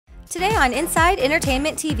Today on Inside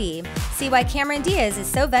Entertainment TV, see why Cameron Diaz is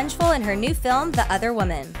so vengeful in her new film, The Other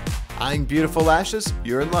Woman. Eyeing beautiful lashes?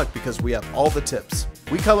 You're in luck because we have all the tips.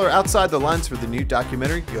 We color outside the lines for the new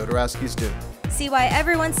documentary, Jodorowsky's Dune. See why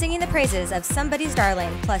everyone's singing the praises of Somebody's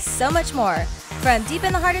Darling, plus so much more. From deep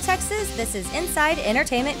in the heart of Texas, this is Inside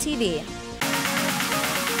Entertainment TV.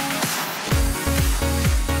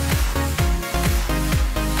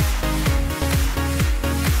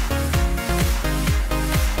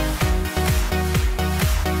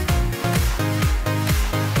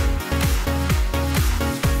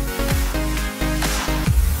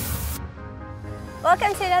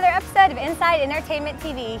 Welcome to another episode of Inside Entertainment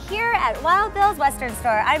TV here at Wild Bill's Western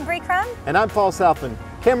Store. I'm Bree Crum. And I'm Paul Southman.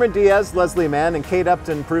 Cameron Diaz, Leslie Mann, and Kate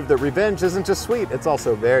Upton proved that revenge isn't just sweet, it's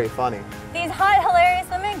also very funny. These hot, hilarious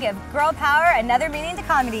women give girl power another meaning to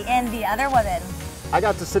comedy in The Other Woman. I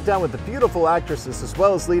got to sit down with the beautiful actresses as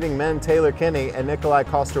well as leading men Kinney and Nikolaj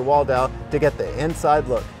Coster-Waldau to get the inside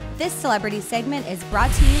look. This celebrity segment is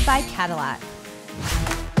brought to you by Cadillac.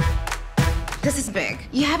 This is big.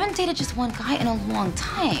 You haven't dated just one guy in a long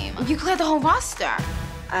time. You cleared the whole roster.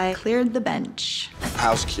 I cleared the bench.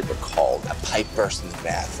 Housekeeper called. A pipe burst in the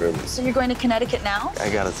bathroom. So you're going to Connecticut now?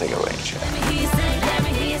 I gotta take a rain check.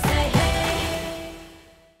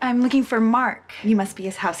 I'm looking for Mark. You must be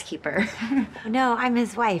his housekeeper. No, I'm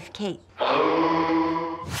his wife, Kate.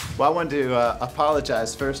 Well, I wanted to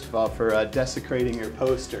apologize, first of all, for desecrating your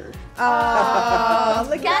poster. Oh,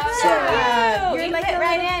 look at that. You're like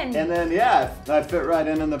right in. And then, yeah, I fit right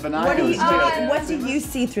in the binoculars, too. What do you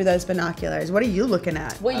see through those binoculars? What are you looking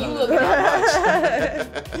at? What you looking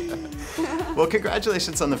at? Well,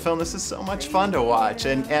 congratulations on the film. This is so much fun to watch.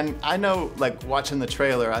 And I know, like, watching the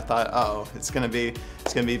trailer, I thought, oh, it's gonna be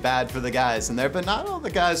bad for the guys in there, but not all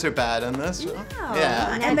the guys are bad in this. No.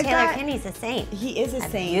 Yeah. And Taylor Kinney's a saint. He is a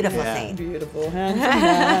saint. Beautiful saint. Beautiful, handsome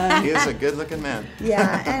man. He is a good-looking man.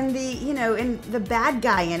 Yeah, and and the bad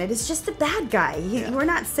guy in it is just the bad guy. We're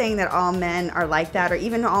not saying that all men are like that, or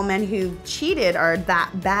even all men who cheated are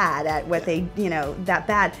that bad at what they, that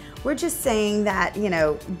bad. We're just saying that,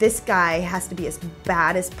 this guy has to be as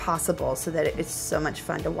bad as possible so that it's so much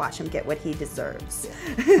fun to watch him get what he deserves.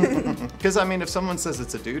 Because, I mean, if someone says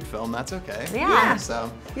it's a dude film, that's okay. Yeah.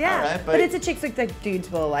 So, yeah. all right, but it's a chick flick that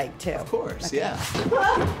dudes will like, too. Of course, okay. yeah.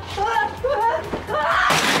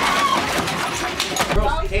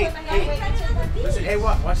 Girls, hey, listen, hey,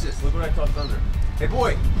 watch this. Look what I caught thunder. Hey,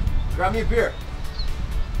 boy, grab me a beer.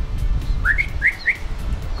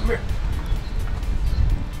 Come here.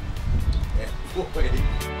 Yeah, boy.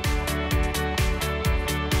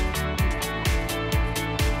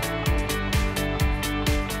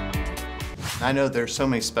 I know there's so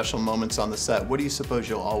many special moments on the set. What do you suppose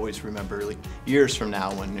you'll always remember, like, years from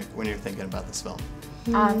now when you're thinking about this film?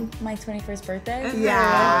 My 21st birthday.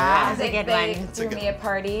 Yeah. That's a good They one. threw me a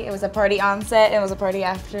party. It was a party on set. It was a party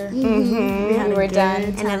after. Mm-hmm. We were done.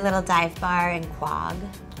 In a little dive bar in Quogue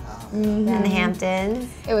in the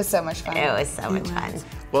Hamptons. It was so much fun. It was so much fun.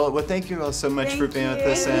 Well, thank you all so much for being with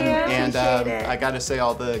us, and I got to say,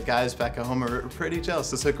 all the guys back at home are pretty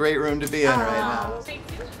jealous. It's a great room to be in right now. Thank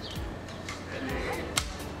you.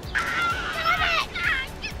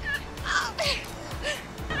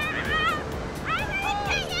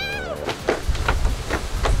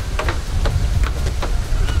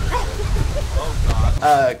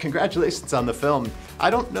 Congratulations on the film. I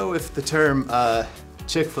don't know if the term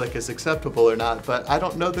chick flick is acceptable or not, but I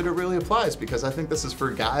don't know that it really applies because I think this is for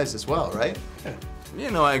guys as well, right?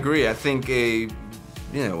 I agree. I think a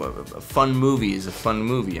fun movie is a fun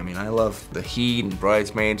movie. I mean, I love The Heat and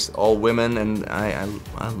Bridesmaids, all women, and I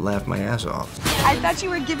laughed my ass off. I thought you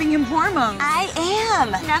were giving him hormones. I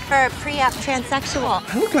am. Not for a pre-op transsexual.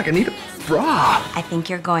 I look like I need a bra. I think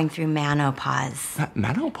you're going through menopause.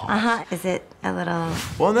 Menopause? Uh-huh. Is it a little...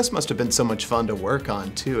 Well, and this must have been so much fun to work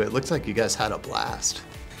on, too. It looks like you guys had a blast.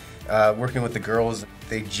 Working with the girls,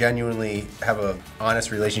 they genuinely have an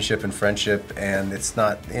honest relationship and friendship, and it's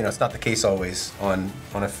not, it's not the case always on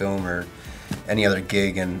a film or any other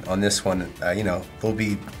gig. And on this one, they'll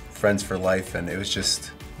be friends for life, and it was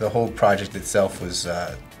just, the whole project itself was,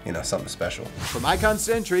 something special. From Icons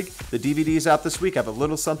to Intrigue, the DVDs out this week have a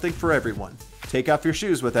little something for everyone. Take Off Your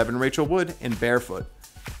Shoes with Evan Rachel Wood in Barefoot.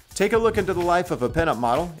 Take a look into the life of a pinup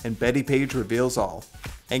model, and Betty Page Reveals All.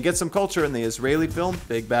 And get some culture in the Israeli film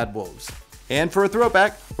Big Bad Wolves. And for a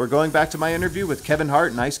throwback, we're going back to my interview with Kevin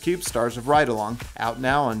Hart and Ice Cube, stars of Ride Along, out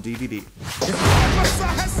now on DVD.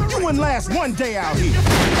 You wouldn't last one day out here.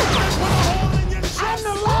 I'm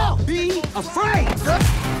the law. Be afraid.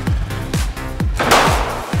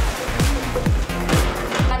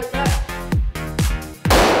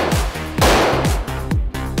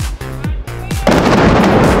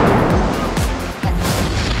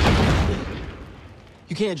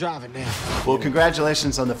 can't drive it now. Well,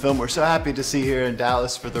 congratulations on the film. We're so happy to see you here in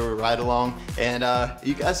Dallas for the ride along. And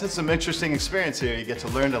you guys had some interesting experience here. You get to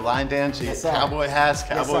learn to line dance, you get cowboy hats,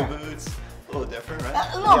 cowboy boots. A little different,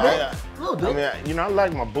 right? A little bit. A little bit. I mean, I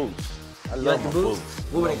like my boots. I love my boots.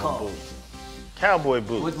 What were they called? Cowboy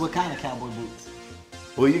boots. What kind of cowboy boots?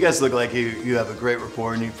 Well, you guys look like you have a great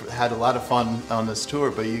rapport and you've had a lot of fun on this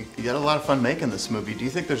tour, but you had a lot of fun making this movie. Do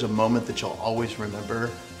you think there's a moment that you'll always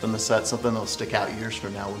remember from the set, something that'll stick out years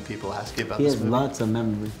from now when people ask you about this movie? He has lots of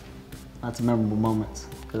memorable moments,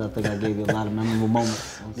 because I think I gave you a lot of memorable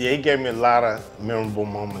moments. Yeah, he gave me a lot of memorable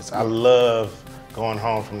moments. I love going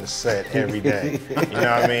home from the set every day. You know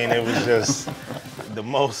what I mean? It was just the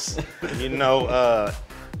most,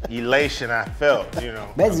 elation I felt,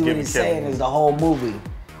 Basically what he's saying is the whole movie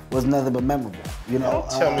was nothing but memorable, Don't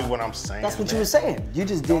tell me what I'm saying. That's what you were saying. You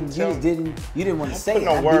didn't want to say it. Put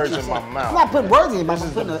no words in my mouth. I'm not putting words in your mouth. This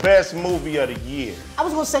is the best movie of the year. I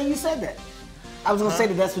was gonna say you said that. I was gonna say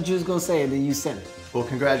that's what you was gonna say, and then you said it. Well,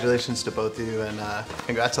 congratulations to both of you, and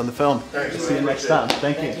congrats on the film. Thanks. See you next time.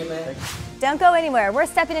 Thank you. Thank you, man. Don't go anywhere. We're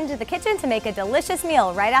stepping into the kitchen to make a delicious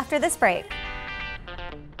meal right after this break.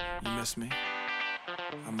 You miss me?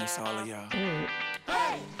 I miss all of y'all.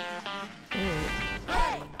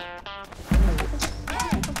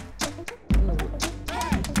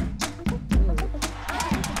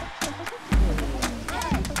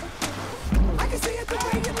 I can see it the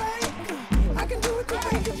way you like. I can do it the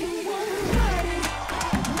way you do it.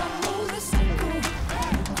 My motorcycle.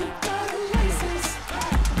 You got a license.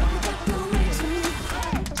 You got the right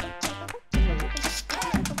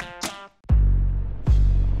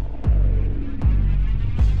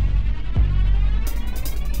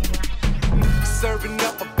Serving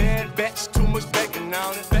up a bad batch, too much bacon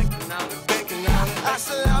on it, bacon on it, bacon on it. I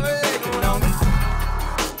said I'm bacon on it.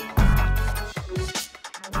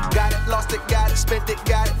 Got it, lost it, got it, spent it,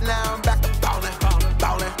 got it. Now I'm back to ballin', ballin',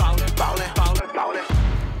 ballin', ballin', ballin', ballin', ballin'.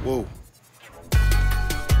 Whoa.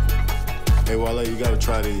 Hey, Wale, you gotta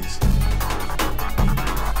try these.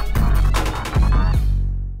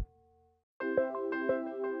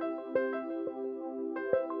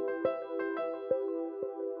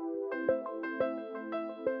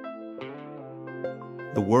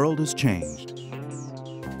 The world has changed.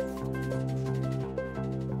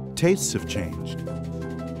 Tastes have changed.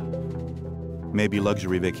 Maybe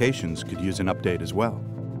luxury vacations could use an update as well.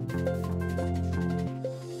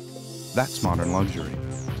 That's modern luxury.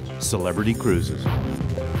 Celebrity Cruises.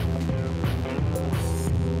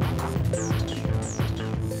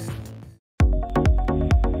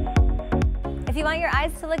 If you want your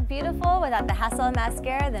eyes to look beautiful without the hassle of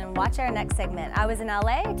mascara, then watch our next segment. I was in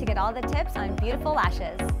LA to get all the tips on beautiful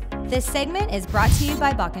lashes. This segment is brought to you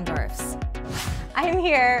by Bachendorf's. I'm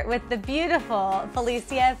here with the beautiful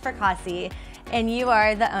Felicia Fracassi, and you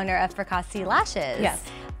are the owner of Fracassi Lashes. Yes.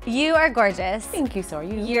 You are gorgeous. Thank you, Sor.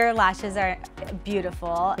 Your lashes are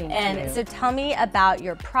beautiful. Thank you. So tell me about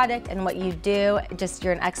your product and what you do. Just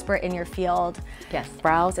you're an expert in your field. Yes.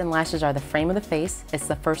 Brows and lashes are the frame of the face. It's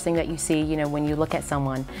the first thing that you see, when you look at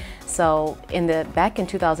someone. So back in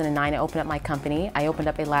 2009, I opened up my company. I opened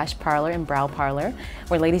up a lash parlor and brow parlor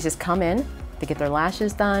where ladies just come in. They get their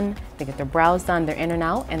lashes done, they get their brows done, they're in and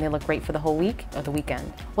out, and they look great for the whole week or the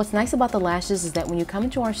weekend. What's nice about the lashes is that when you come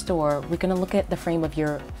into our store, we're gonna look at the frame of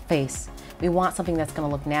your face. We want something that's gonna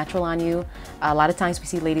look natural on you. A lot of times we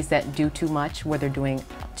see ladies that do too much, where they're doing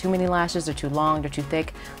too many lashes, they're too long, they're too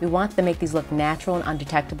thick. We want to make these look natural and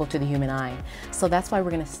undetectable to the human eye. So that's why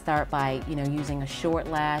we're gonna start by using a short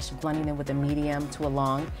lash, blending it with a medium to a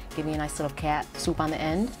long, giving you a nice little cat swoop on the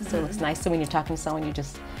end. So it looks nice, so when you're talking to someone, you're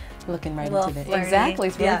just looking right into it. Flirty. Exactly,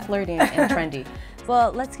 it's really flirty and trendy.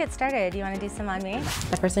 Well, let's get started. Do you want to do some on me?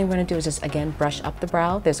 The first thing we're going to do is just, again, brush up the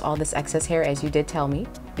brow. There's all this excess hair, as you did tell me.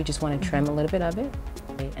 You just want to trim a little bit of it.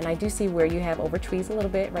 And I do see where you have over tweezed a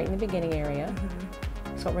little bit right in the beginning area.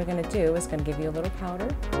 So what we're going to do is going to give you a little powder.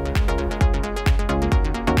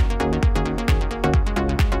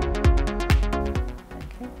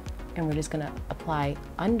 Okay. And we're just going to apply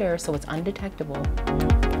under so it's undetectable.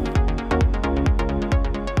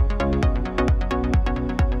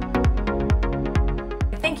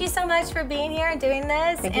 Thank you so much for being here and doing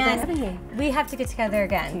this. Thank you for having me. We have to get together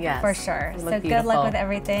again, yes, for sure. So beautiful. good luck with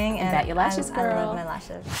everything. And bet your lashes, girl. I love my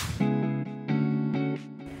lashes.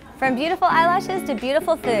 From beautiful eyelashes to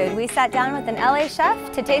beautiful food, we sat down with an LA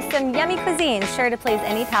chef to taste some yummy cuisine sure to please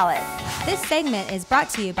any palate. This segment is brought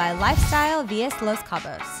to you by Lifestyle Villas Los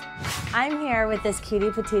Cabos. I'm here with this cutie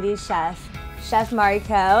patootie chef, Chef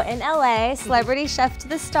Mariko in LA, celebrity chef to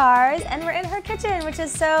the stars, and we're in her kitchen, which is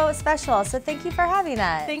so special. So thank you for having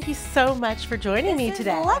us. Thank you so much for joining me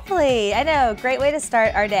today. Lovely. I know. Great way to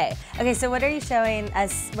start our day. Okay, so what are you showing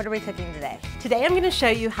us? What are we cooking today? Today I'm going to show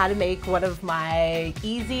you how to make one of my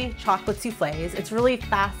easy chocolate souffles. It's really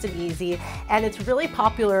fast and easy, and it's really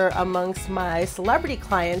popular amongst my celebrity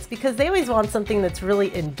clients because they always want something that's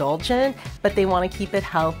really indulgent, but they want to keep it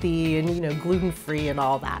healthy and, you know, gluten-free and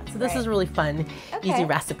all that. So this is really fun, easy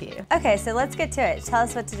recipe. Okay, so let's get to it. Tell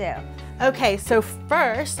us what to do. Okay, so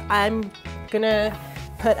first I'm gonna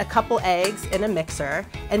put a couple eggs in a mixer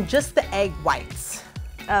and just the egg whites.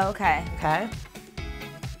 Oh, okay. Okay.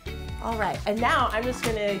 All right, and now I'm just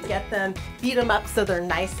gonna beat them up so they're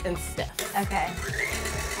nice and stiff. Okay.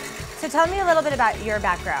 So tell me a little bit about your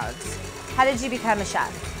background. How did you become a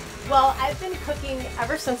chef? Well, I've been cooking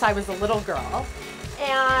ever since I was a little girl,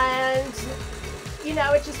 and you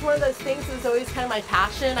know, it's just one of those things that was always kind of my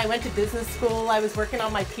passion. I went to business school, I was working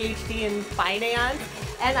on my PhD in finance,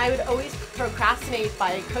 and I would always procrastinate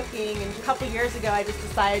by cooking, and a couple years ago I just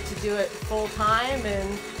decided to do it full time,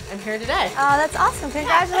 and I'm here today. Oh, that's awesome,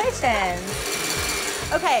 congratulations.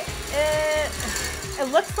 Okay,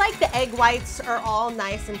 it looks like the egg whites are all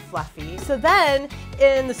nice and fluffy. So then,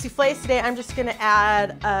 in the souffles today, I'm just gonna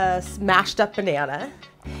add a mashed up banana,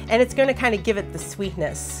 and it's gonna kind of give it the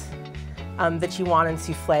sweetness that you want in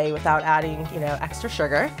souffle without adding, you know, extra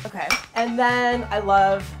sugar. Okay. And then I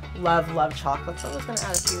love chocolate, so I'm just gonna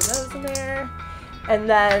add a few of those in there. And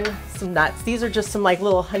then some nuts. These are just some like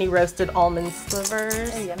little honey roasted almond slivers.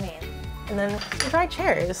 Oh, yummy. And then some dried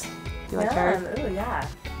cherries. Do you like cherries? Ooh, yeah.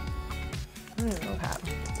 Okay.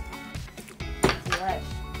 Delish.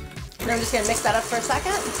 And I'm just gonna mix that up for a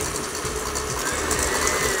second.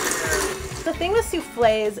 The thing with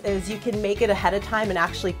souffles is you can make it ahead of time and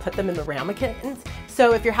actually put them in the ramekins.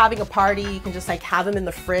 So if you're having a party, you can just like have them in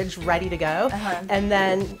the fridge ready to go. And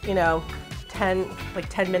then, you know, 10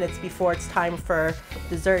 minutes before it's time for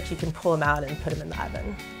dessert, you can pull them out and put them in the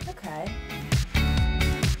oven. Okay.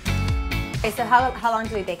 Okay, so how long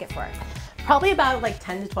do we bake it for? Probably about like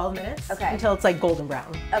 10 to 12 minutes. Okay. Until it's like golden brown.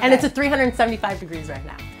 Okay. And it's at 375 degrees right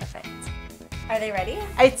now. Perfect. Are they ready?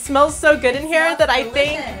 It smells so good in here that I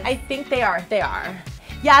think they are.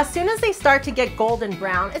 Yeah, as soon as they start to get golden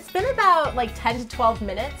brown, it's been about like 10 to 12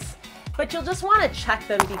 minutes, but you'll just want to check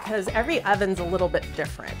them because every oven's a little bit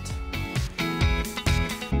different.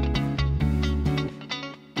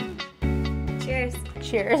 Cheers.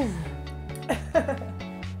 Cheers.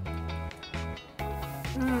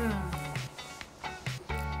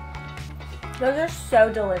 Those are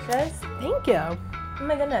so delicious. Thank you. Oh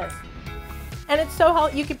my goodness. And it's so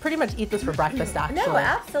healthy. You could pretty much eat this for breakfast, actually. No,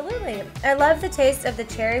 absolutely. I love the taste of the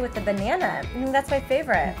cherry with the banana. I think that's my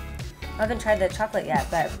favorite. I haven't tried the chocolate yet,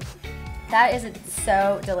 but that is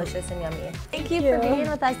so delicious and yummy. Thank you for being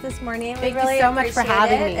with us this morning. Thank we really you so much for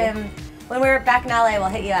having me. And when we're back in LA, we'll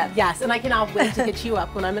hit you up. Yes, and I cannot wait to hit you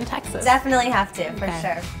up when I'm in Texas. Definitely have to, for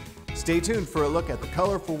sure. Stay tuned for a look at the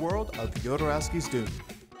colorful world of Jodorowsky's Dune.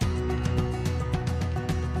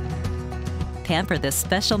 Pamper the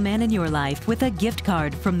special man in your life with a gift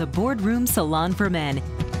card from the Boardroom Salon for Men.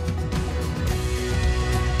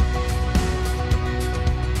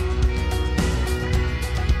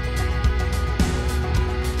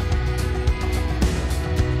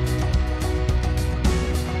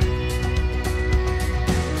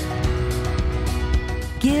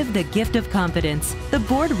 Give the gift of confidence, the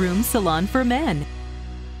Boardroom Salon for Men.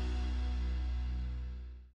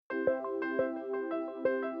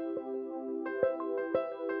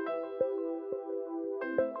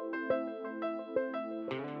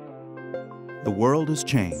 The world has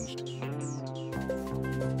changed.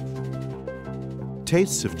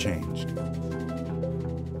 Tastes have changed.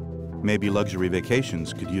 Maybe luxury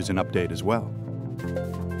vacations could use an update as well.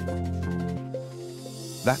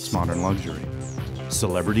 That's modern luxury.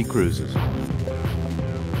 Celebrity cruises.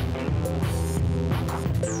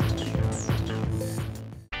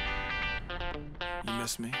 You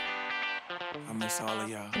miss me? I miss all of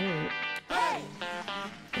y'all.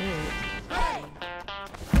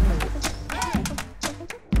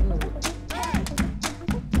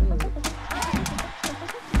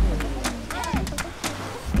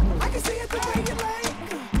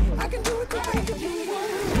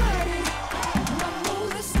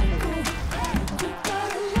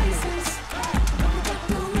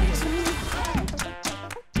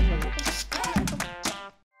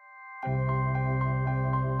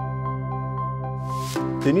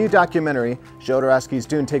 The new documentary, Jodorowsky's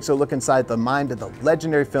Dune, takes a look inside the mind of the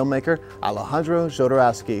legendary filmmaker Alejandro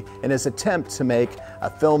Jodorowsky in his attempt to make a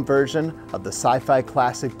film version of the sci-fi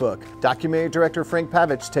classic book. Documentary director Frank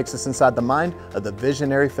Pavich takes us inside the mind of the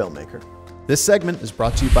visionary filmmaker. This segment is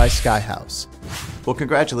brought to you by Sky House. Well,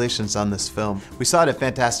 congratulations on this film. We saw it at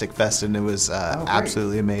Fantastic Fest and it was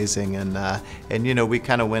absolutely amazing. And you know, we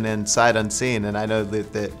kind of went in sight unseen, and I know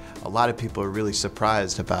that a lot of people are really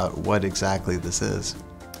surprised about what exactly this is.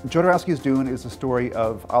 Jodorowsky's Dune is the story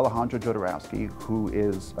of Alejandro Jodorowsky, who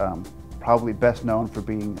is probably best known for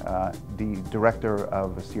being the director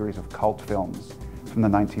of a series of cult films from the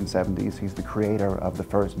 1970s. He's the creator of the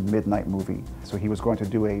first Midnight movie. So he was going to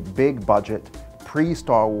do a big budget,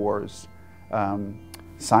 pre-Star Wars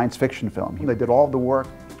science fiction film. They did all the work,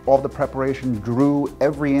 all the preparation, drew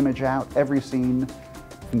every image out, every scene,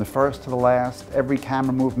 from the first to the last, every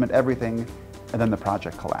camera movement, everything, and then the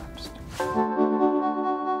project collapsed.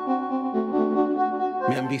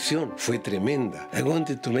 Mi ambición fue tremenda. I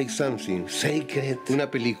wanted to make something sacred, una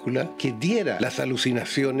película que diera las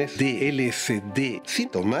alucinaciones de LSD. Si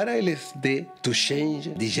tomara LSD to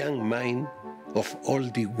change the young mind of all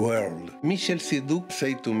the world. Michel Seydoux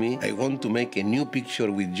said to me, I want to make a new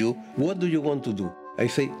picture with you. What do you want to do? I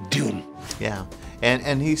say, Dune. Yeah,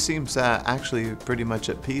 and he seems actually pretty much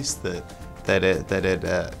at peace that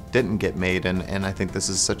it didn't get made, and I think this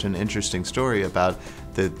is such an interesting story about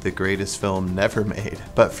the greatest film never made.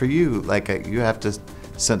 But for you, like, you have to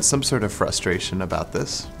sense some sort of frustration about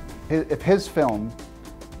this. If his film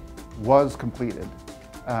was completed,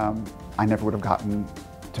 I never would have gotten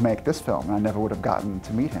to make this film, and I never would have gotten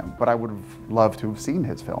to meet him. But I would have loved to have seen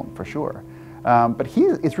his film, for sure. But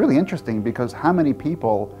it's really interesting because how many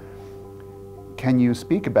people can you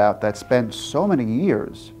speak about that spent so many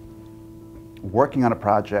years working on a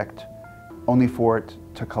project only for it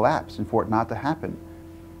to collapse and for it not to happen,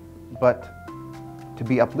 but to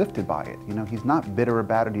be uplifted by it? You know, he's not bitter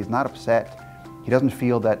about it, he's not upset, he doesn't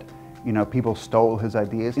feel that, you know, people stole his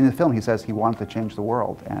ideas. In the film he says he wanted to change the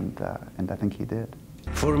world, and I think he did.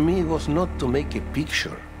 For me, it was not to make a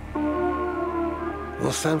picture. It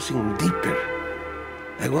was something deeper.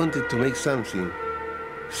 I wanted to make something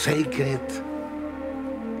sacred,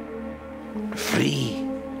 free,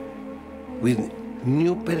 with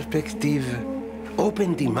new perspective,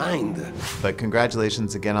 open the mind. But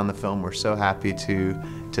congratulations again on the film. We're so happy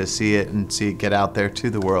to see it and see it get out there to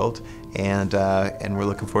the world, and we're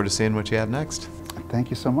looking forward to seeing what you have next. Thank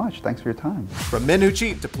you so much. Thanks for your time. From Men Who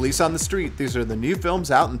Cheat to Police on the Street, these are the new films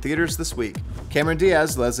out in theaters this week. Cameron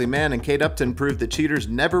Diaz, Leslie Mann, and Kate Upton prove that cheaters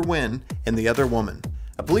never win in The Other Woman.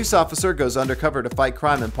 A police officer goes undercover to fight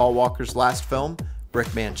crime in Paul Walker's last film,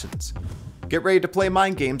 Brick Mansions. Get ready to play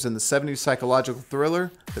mind games in the 70s psychological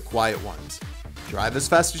thriller, The Quiet Ones. Drive as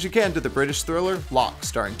fast as you can to the British thriller, Lock,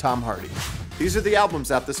 starring Tom Hardy. These are the albums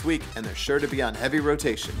out this week, and they're sure to be on heavy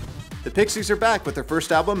rotation. The Pixies are back with their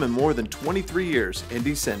first album in more than 23 years,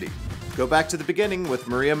 Indie Cindy. Go back to the beginning with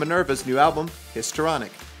Maria Minerva's new album,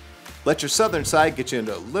 Histrionic. Let your southern side get you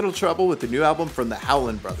into a little trouble with the new album from the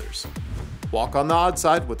Howlin' Brothers. Walk on the odd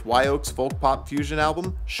side with Wyoke's folk pop fusion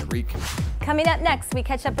album, Shriek. Coming up next, we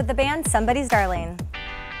catch up with the band Somebody's Darling.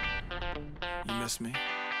 You miss me?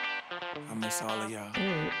 I miss all of y'all.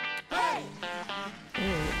 Hey! Hey!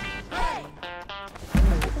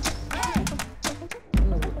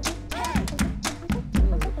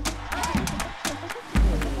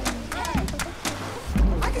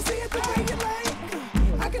 I can see it the way you like.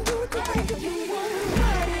 I can do it the way you want.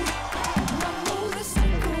 Ride it, my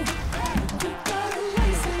motorcycle. You got a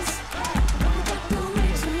license. You got the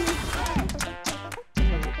right to.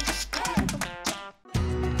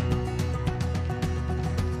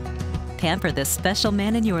 Pamper the special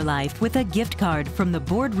man in your life with a gift card from the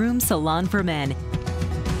Boardroom Salon for Men.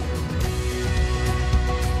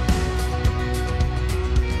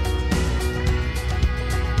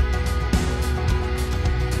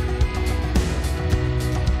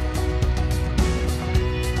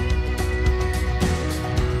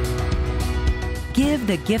 Give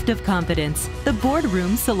the gift of confidence, the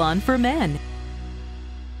Boardroom Salon for Men.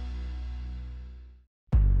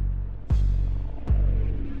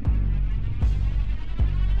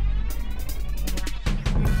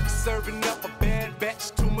 Serving up a bad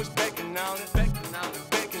batch, too much bacon on it, bacon on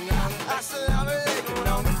it, bacon on it. Assalamu alaikum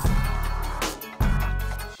on it.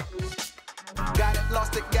 Got it,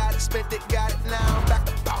 lost it, got it, spent it, got it. Now I'm back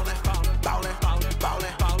to ballin', ballin', ballin', ballin',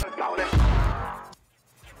 ballin', ballin'.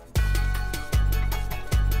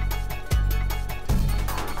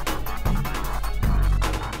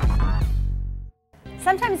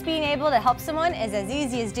 Sometimes being able to help someone is as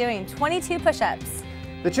easy as doing 22 push-ups.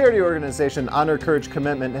 The charity organization Honor, Courage,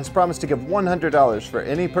 Commitment has promised to give $100 for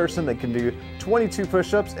any person that can do 22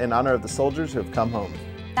 push-ups in honor of the soldiers who have come home.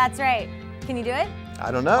 That's right. Can you do it?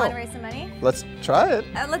 I don't know. Want to raise some money? Let's try it.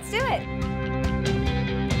 Let's do it.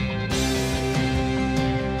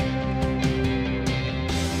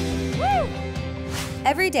 Woo!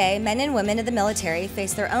 Every day, men and women of the military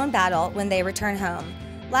face their own battle when they return home.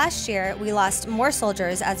 Last year, we lost more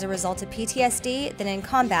soldiers as a result of PTSD than in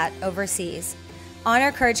combat overseas.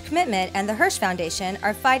 Honor, Courage, Commitment and the Hirsch Foundation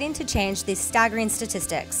are fighting to change these staggering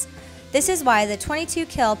statistics. This is why the 22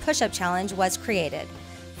 Kill Push-Up Challenge was created.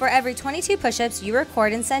 For every 22 push-ups you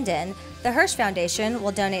record and send in, the Hirsch Foundation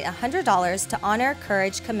will donate $100 to Honor,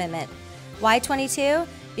 Courage, Commitment. Why 22?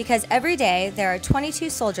 Because every day there are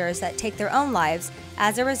 22 soldiers that take their own lives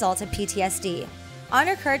as a result of PTSD.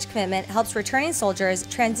 Honor, Courage, Commitment helps returning soldiers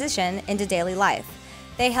transition into daily life.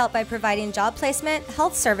 They help by providing job placement,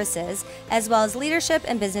 health services, as well as leadership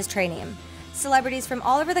and business training. Celebrities from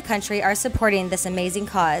all over the country are supporting this amazing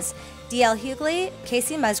cause. D.L. Hughley,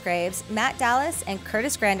 Casey Musgraves, Matt Dallas, and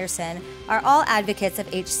Curtis Granderson are all advocates of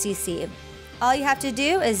HCC. All you have to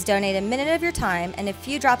do is donate a minute of your time and a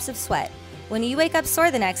few drops of sweat. When you wake up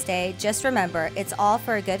sore the next day, just remember, it's all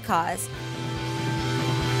for a good cause.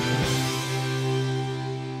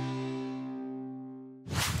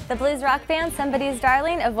 The blues rock band Somebody's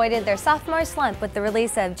Darling avoided their sophomore slump with the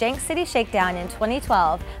release of Jank City Shakedown in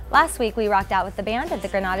 2012. Last week we rocked out with the band at the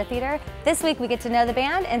Granada Theater. This week we get to know the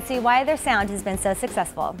band and see why their sound has been so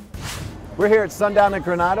successful. We're here at Sundown at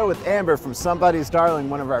Granada with Amber from Somebody's Darling,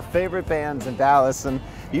 one of our favorite bands in Dallas, and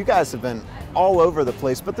you guys have been all over the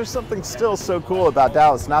place, but there's something still so cool about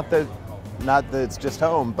Dallas. Not that it's just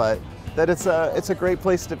home, but that it's a great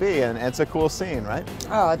place to be, and it's a cool scene, right?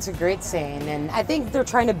 Oh, it's a great scene, and I think they're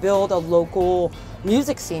trying to build a local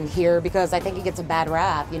music scene here because I think it gets a bad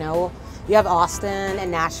rap, you know? You have Austin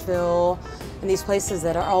and Nashville and these places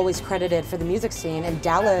that are always credited for the music scene, and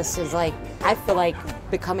Dallas is like, I feel like,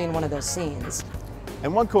 becoming one of those scenes.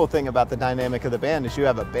 And one cool thing about the dynamic of the band is you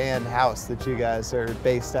have a band house that you guys are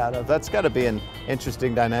based out of. That's got to be an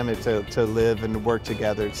interesting dynamic to live and work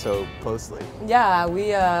together so closely. Yeah,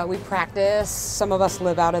 we practice. Some of us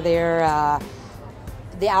live out of there.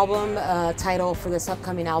 The album title for this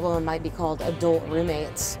upcoming album might be called Adult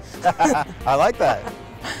Roommates. I like that.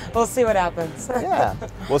 We'll see what happens. Yeah.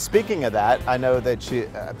 Well, speaking of that, I know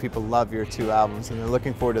that people love your 2 albums and they're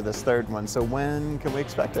looking forward to this 3rd one. So when can we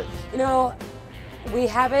expect it? You know, we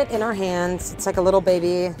have it in our hands. It's like a little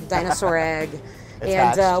baby dinosaur egg.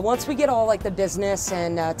 And once we get all like the business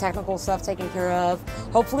and technical stuff taken care of,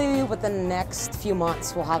 hopefully within the next few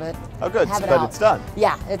months we'll have it. Oh, good. But it's done.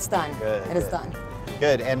 Yeah, it's done. Good. It is done.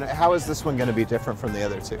 Good. And how is this one going to be different from the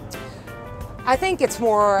other 2? I think it's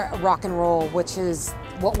more rock and roll, which is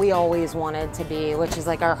what we always wanted to be, which is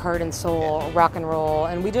like our heart and soul rock and roll.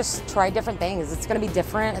 And we just try different things. It's going to be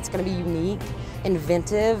different. It's going to be unique,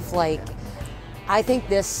 inventive. Like, I think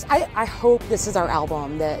I hope this is our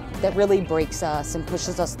album that really breaks us and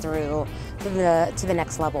pushes us through to the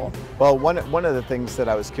next level. Well, one of the things that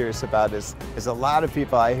I was curious about is a lot of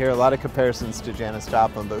people, I hear a lot of comparisons to Janis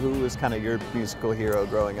Joplin, but who was kind of your musical hero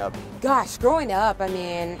growing up? Gosh, growing up, I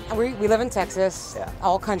mean, we live in Texas,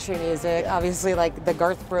 all country music, obviously like the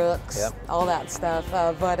Garth Brooks, all that stuff.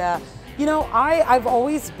 But you know, I've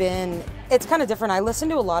always been, it's kind of different. I listen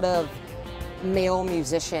to a lot of male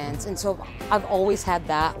musicians, and so I've always had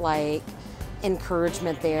that like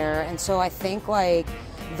encouragement there. And so I think like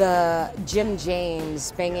the Jim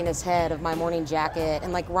James banging his head of My Morning Jacket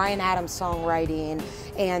and like Ryan Adams songwriting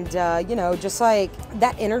and you know, just like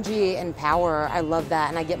that energy and power, I love that,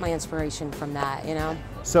 and I get my inspiration from that, you know.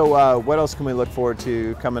 So what else can we look forward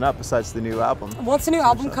to coming up besides the new album? Once the new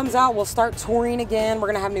album comes out, we'll start touring again. We're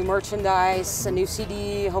gonna have new merchandise, a new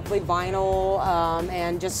CD, hopefully vinyl,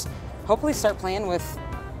 and just hopefully start playing with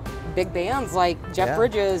big bands like Jeff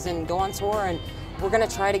Bridges and go on tour, and we're going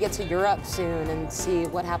to try to get to Europe soon and see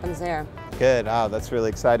what happens there. Good. Oh, that's really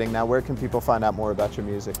exciting. Now, where can people find out more about your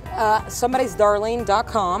music?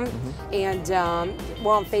 Somebodysdarling.com, and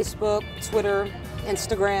we're on Facebook, Twitter,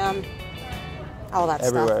 Instagram, all that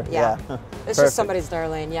everywhere. Stuff. Yeah. It's just Somebody's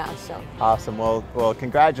Darling, yeah. So awesome. Well,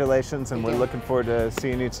 congratulations, and we're looking forward to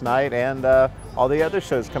seeing you tonight and all the other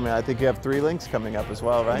shows coming. I think you have 3 links coming up as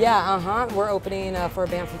well, right? Yeah, We're opening for a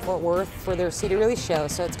band from Fort Worth for their CD release show,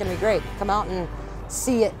 so it's going to be great. Come out and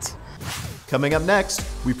see it. Coming up next,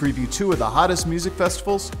 we preview 2 of the hottest music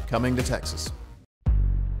festivals coming to Texas.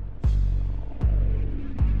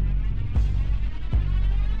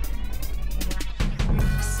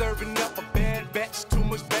 Serving up a bad batch, too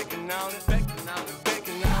much bacon on it, bacon on it,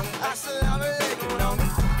 bacon on it. Assalamu alaikum on it.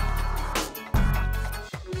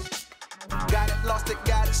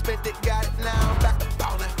 spent it, got it now. Back to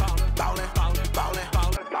ballin', ballin', ballin', ballin',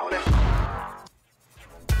 ballin', ballin'.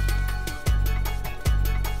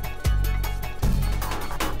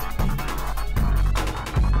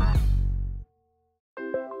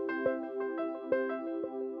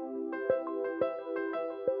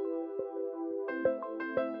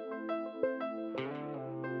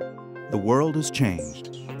 The world has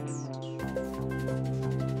changed.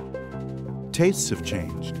 Tastes have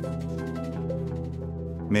changed.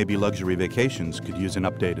 Maybe luxury vacations could use an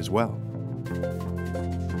update as well.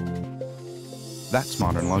 That's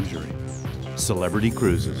modern luxury. Celebrity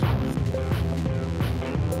Cruises.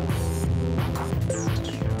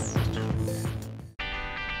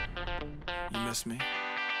 You miss me?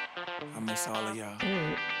 I miss all of y'all.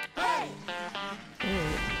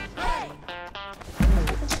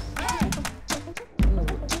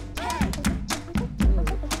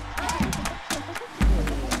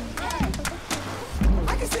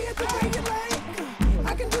 I can see it the way you like.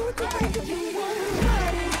 I can do it the way you want.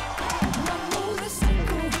 Ride it, my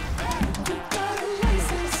motorcycle. You got a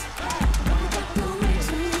license.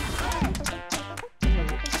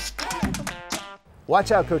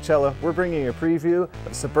 Watch out, Coachella. We're bringing a preview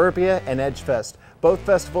of Suburbia and Edgefest. Both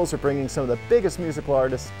festivals are bringing some of the biggest musical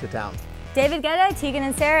artists to town. David Guetta, Tegan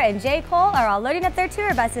and Sara, and J. Cole are all loading up their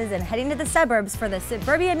tour buses and heading to the suburbs for the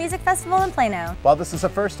Suburbia Music Festival in Plano. While this is a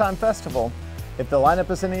first-time festival, if the lineup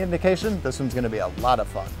is any indication, this one's going to be a lot of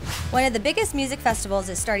fun. One of the biggest music festivals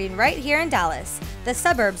is starting right here in Dallas, the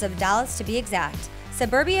suburbs of Dallas to be exact.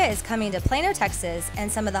 Suburbia is coming to Plano, Texas, and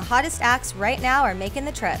some of the hottest acts right now are making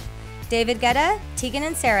the trip. David Guetta, Tegan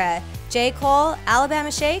and Sara, J. Cole,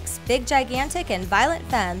 Alabama Shakes, Big Gigantic, and Violent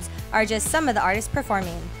Femmes are just some of the artists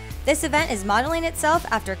performing. This event is modeling itself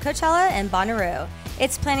after Coachella and Bonnaroo.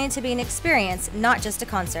 It's planning to be an experience, not just a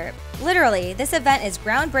concert. Literally, this event is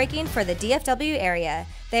groundbreaking for the DFW area.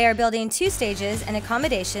 They are building 2 stages and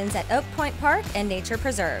accommodations at Oak Point Park and Nature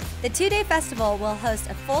Preserve. The 2-day festival will host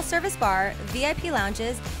a full-service bar, VIP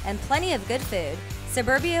lounges, and plenty of good food.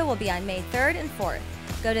 Suburbia will be on May 3rd and 4th.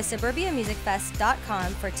 Go to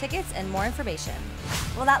suburbiamusicfest.com for tickets and more information.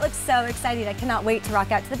 Well, that looks so exciting. I cannot wait to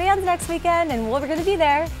rock out to the bands next weekend, and we're going to be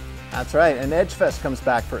there. That's right, and Edgefest comes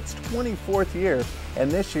back for its 24th year, and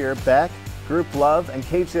this year, Beck, Group Love, and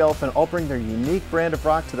Cage the Elephant all bring their unique brand of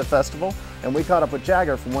rock to the festival, and we caught up with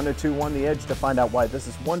Jagger from 102.1 The Edge to find out why this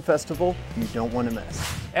is one festival you don't want to miss.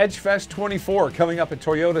 Edgefest 24 coming up at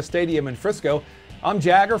Toyota Stadium in Frisco. I'm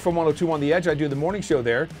Jagger from 102.1 The Edge. I do the morning show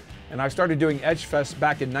there, and I started doing Edgefest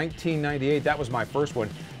back in 1998. That was my first one.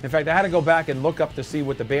 In fact, I had to go back and look up to see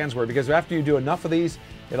what the bands were, because after you do enough of these,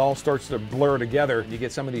 it all starts to blur together. You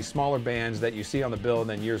get some of these smaller bands that you see on the bill, and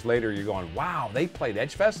then years later you're going, wow, they played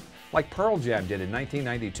Edgefest like Pearl Jam did in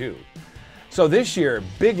 1992. So this year,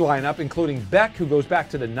 big lineup, including Beck, who goes back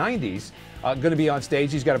to the 90s, going to be on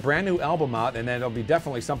stage. He's got a brand new album out, and then it'll be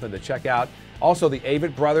definitely something to check out. Also the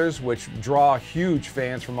Avett Brothers, which draw huge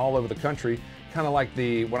fans from all over the country, kind of like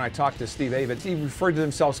when I talked to Steve Avett, he referred to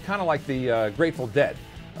themselves kind of like the Grateful Dead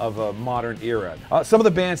of a modern era. Some of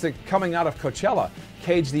the bands that coming out of Coachella,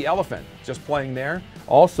 Cage the Elephant, just playing there.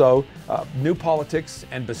 Also, New Politics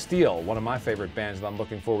and Bastille, one of my favorite bands that I'm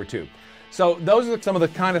looking forward to. So those are some of the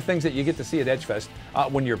kind of things that you get to see at Edgefest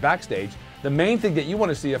when you're backstage. The main thing that you want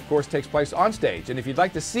to see, of course, takes place on stage. And if you'd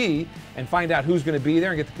like to see and find out who's going to be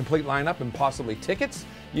there and get the complete lineup and possibly tickets,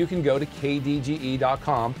 you can go to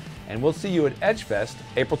kdge.com, and we'll see you at Edgefest,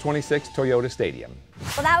 April 26th, Toyota Stadium.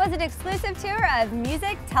 Well, that was an exclusive tour of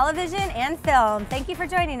music, television, and film. Thank you for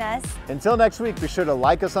joining us. Until next week, be sure to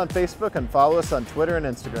like us on Facebook and follow us on Twitter and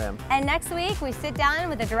Instagram. And next week, we sit down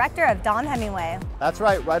with the director of Dom Hemingway. That's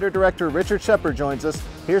right, writer-director Richard Shepard joins us.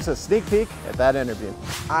 Here's a sneak peek at that interview.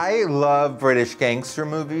 I love British gangster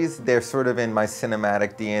movies. They're sort of in my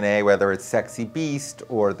cinematic DNA, whether it's Sexy Beast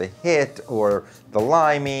or The Hit or The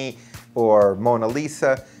Limey or Mona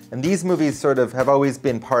Lisa. And these movies sort of have always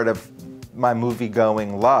been part of my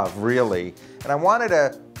movie-going love, really. And I wanted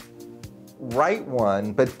to write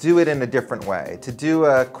one, but do it in a different way. To do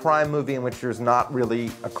a crime movie in which there's not really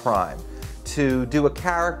a crime. To do a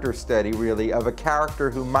character study, really, of a character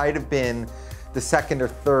who might have been the second or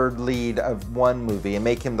third lead of one movie and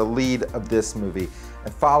make him the lead of this movie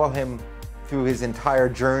and follow him through his entire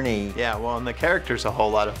journey. Yeah, well, and the character's a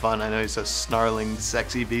whole lot of fun. I know he's a snarling,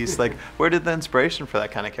 sexy beast. Like, where did the inspiration for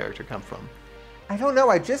that kind of character come from? I don't know.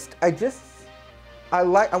 I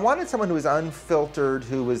wanted someone who was unfiltered,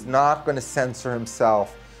 who was not going to censor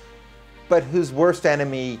himself, but whose worst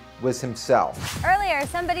enemy was himself. Earlier,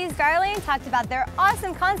 Somebody's Darling talked about their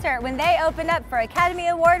awesome concert when they opened up for Academy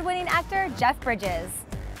Award-winning actor Jeff Bridges.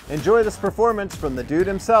 Enjoy this performance from the dude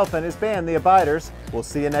himself and his band, the Abiders. We'll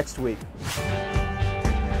see you next week.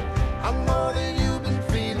 I'm